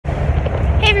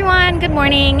everyone, good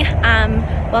morning.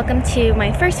 Welcome to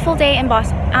my first full day in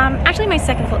Boston. Actually my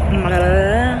second full.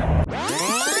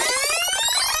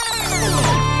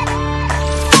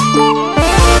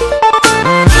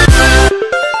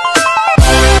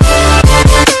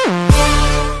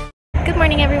 Good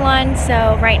morning everyone.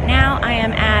 So right now I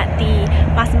am at the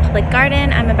Boston Public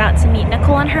Garden. I'm about to meet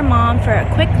Nicole and her mom for a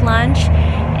quick lunch.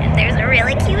 And there's a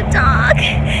really cute dog.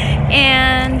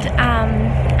 And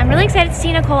I'm really excited to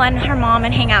see Nicole and her mom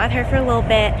and hang out with her for a little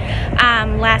bit.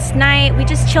 Last night we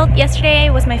just chilled. Yesterday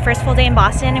was my first full day in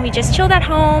Boston and we just chilled at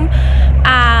home.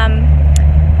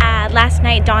 Last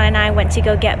night Dawn and I went to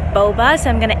go get boba, so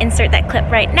I'm gonna insert that clip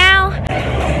right now.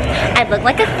 I look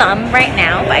like a thumb right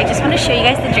now, but I just want to show you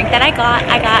guys the drink that I got.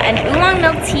 I got an oolong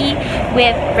milk tea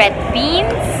with red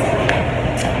beans.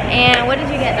 And what did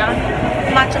you get, Dawn?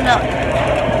 Matcha milk.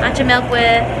 Matcha milk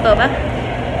with boba.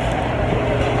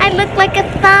 I look like a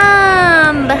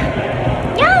thumb.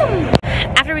 Yum!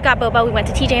 After we got boba, we went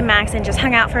to TJ Maxx and just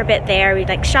hung out for a bit there. We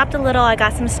like shopped a little. I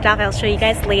got some stuff I'll show you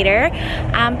guys later.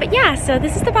 But yeah, so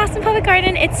this is the Boston Public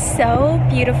Garden. It's so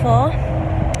beautiful.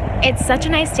 It's such a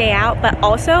nice day out, but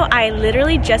also I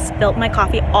literally just spilled my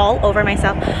coffee all over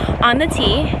myself on the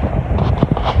tea.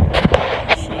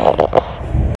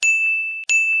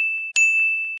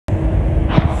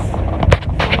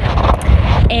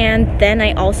 And then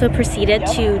I also proceeded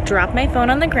to drop my phone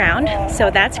on the ground, so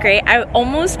that's great. I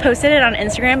almost posted it on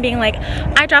Instagram being like,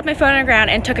 I dropped my phone on the ground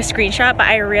and took a screenshot, but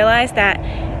I realized that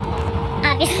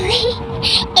obviously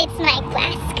it's my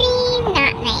glass screen,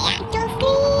 not my actual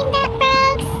screen that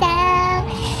broke, so,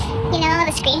 you know,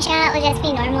 the screenshot would just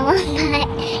be normal, but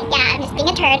yeah, I'm just being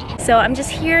a turd. So I'm just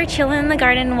here chilling in the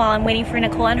garden while I'm waiting for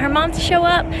Nicole and her mom to show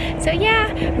up. So yeah,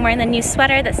 I'm wearing the new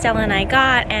sweater that Stella and I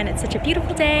got, and it's such a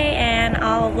beautiful day, and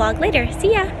I'll vlog later.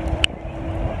 See ya!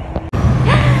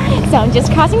 So I'm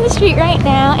just crossing the street right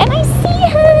now, and I see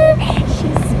her!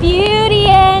 She's Beauty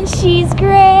and she's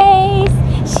Grace.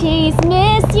 She's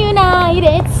Miss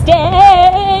United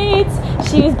States.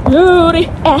 She's Beauty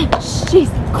and she's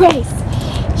Grace.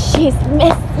 She's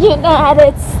Miss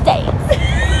United States.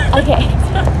 Okay.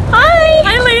 Hi!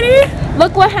 Hi, lady!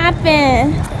 Look what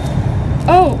happened.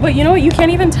 Oh, but you know what? You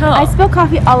can't even tell. I spilled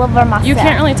coffee all over myself. You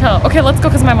can't really tell. Okay, let's go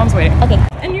because my mom's waiting. Okay.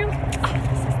 And you? Oh,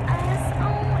 this is us.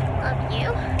 Oh, I love you.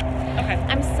 Okay.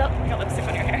 I'm so... You got lipstick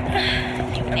on your hair.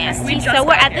 Nasty. Okay, So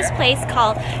we're at this place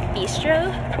called Bistro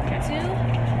Okay.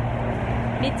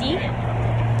 Midi.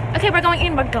 Okay, we're going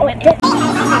in. We're going in. Loco.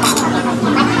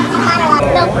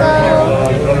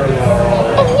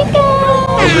 And Yuka.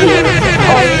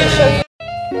 Oh, I'm gonna show you.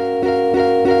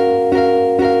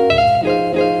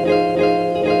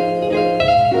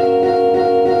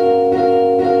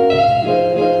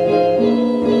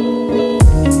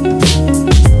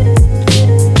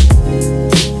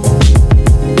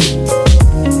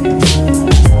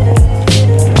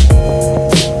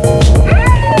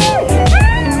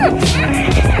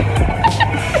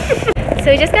 So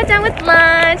we just got done with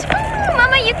lunch. Ooh,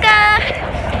 Mama Yuka!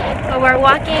 So we're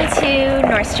walking to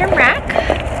Nordstrom Rack.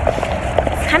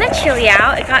 It's kind of chilly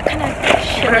out. It got kind of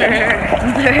chilly.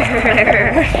 And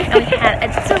we had a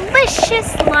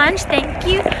delicious lunch. Thank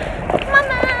you,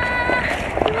 Mama.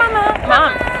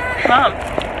 Mom.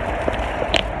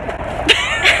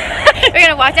 We're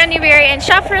gonna walk down Newbury and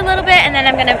shop for a little bit, and then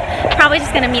I'm probably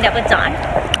just gonna meet up with Dawn.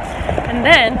 And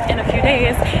then, in a few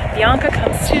days, Bianca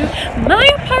comes to my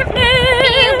apartment!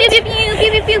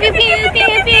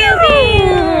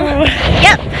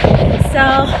 Yep. So,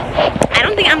 I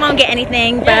don't think I'm gonna get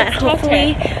anything, but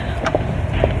hopefully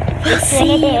we'll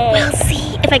see. We'll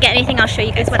see. If I get anything, I'll show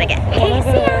you guys what I get. Okay,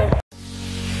 see ya.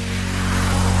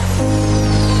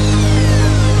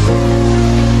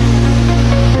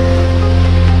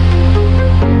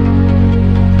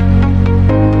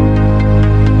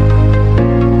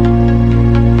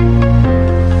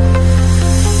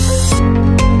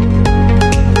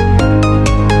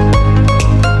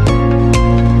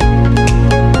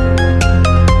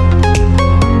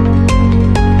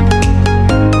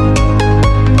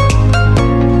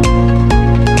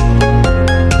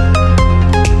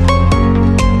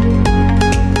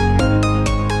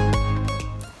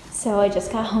 So I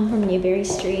just got home from Newbury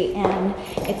Street, and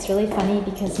it's really funny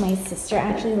because my sister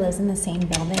actually lives in the same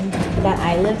building that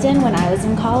I lived in when I was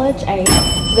in college. I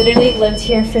literally lived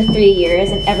here for 3 years,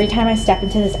 and every time I step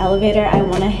into this elevator I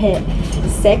want to hit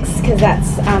 6 because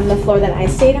that's the floor that I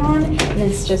stayed on, and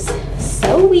it's just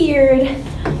so weird,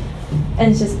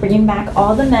 and it's just bringing back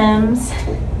all the memes.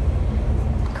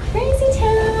 Crazy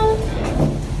town.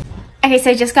 Okay,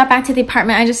 so I just got back to the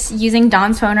apartment. I'm just using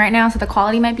Dawn's phone right now, so the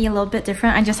quality might be a little bit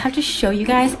different. I just have to show you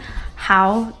guys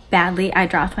how badly I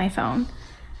dropped my phone.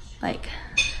 Like,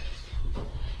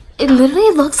 it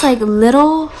literally looks like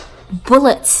little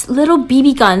bullets, little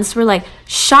BB guns were like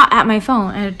shot at my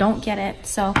phone, and I don't get it.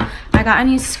 So I got a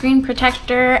new screen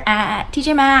protector at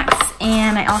TJ Maxx,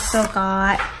 and I also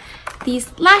got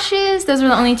these lashes. Those were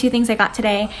the only 2 things I got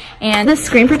today. And the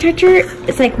screen protector,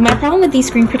 it's like my problem with these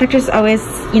screen protectors always,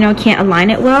 you know, can't align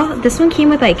it well. This one came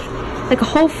with like a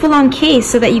whole full-on case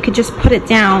so that you could just put it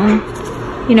down,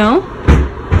 you know.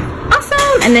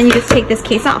 Awesome. And then you just take this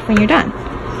case off when you're done,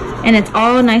 and it's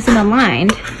all nice and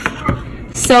aligned.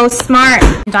 So smart.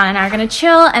 Dawn and I are gonna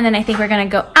chill, and then I think we're gonna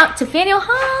go out to Faneuil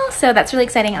Hall, so that's really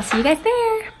exciting. I'll see you guys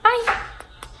there. Bye.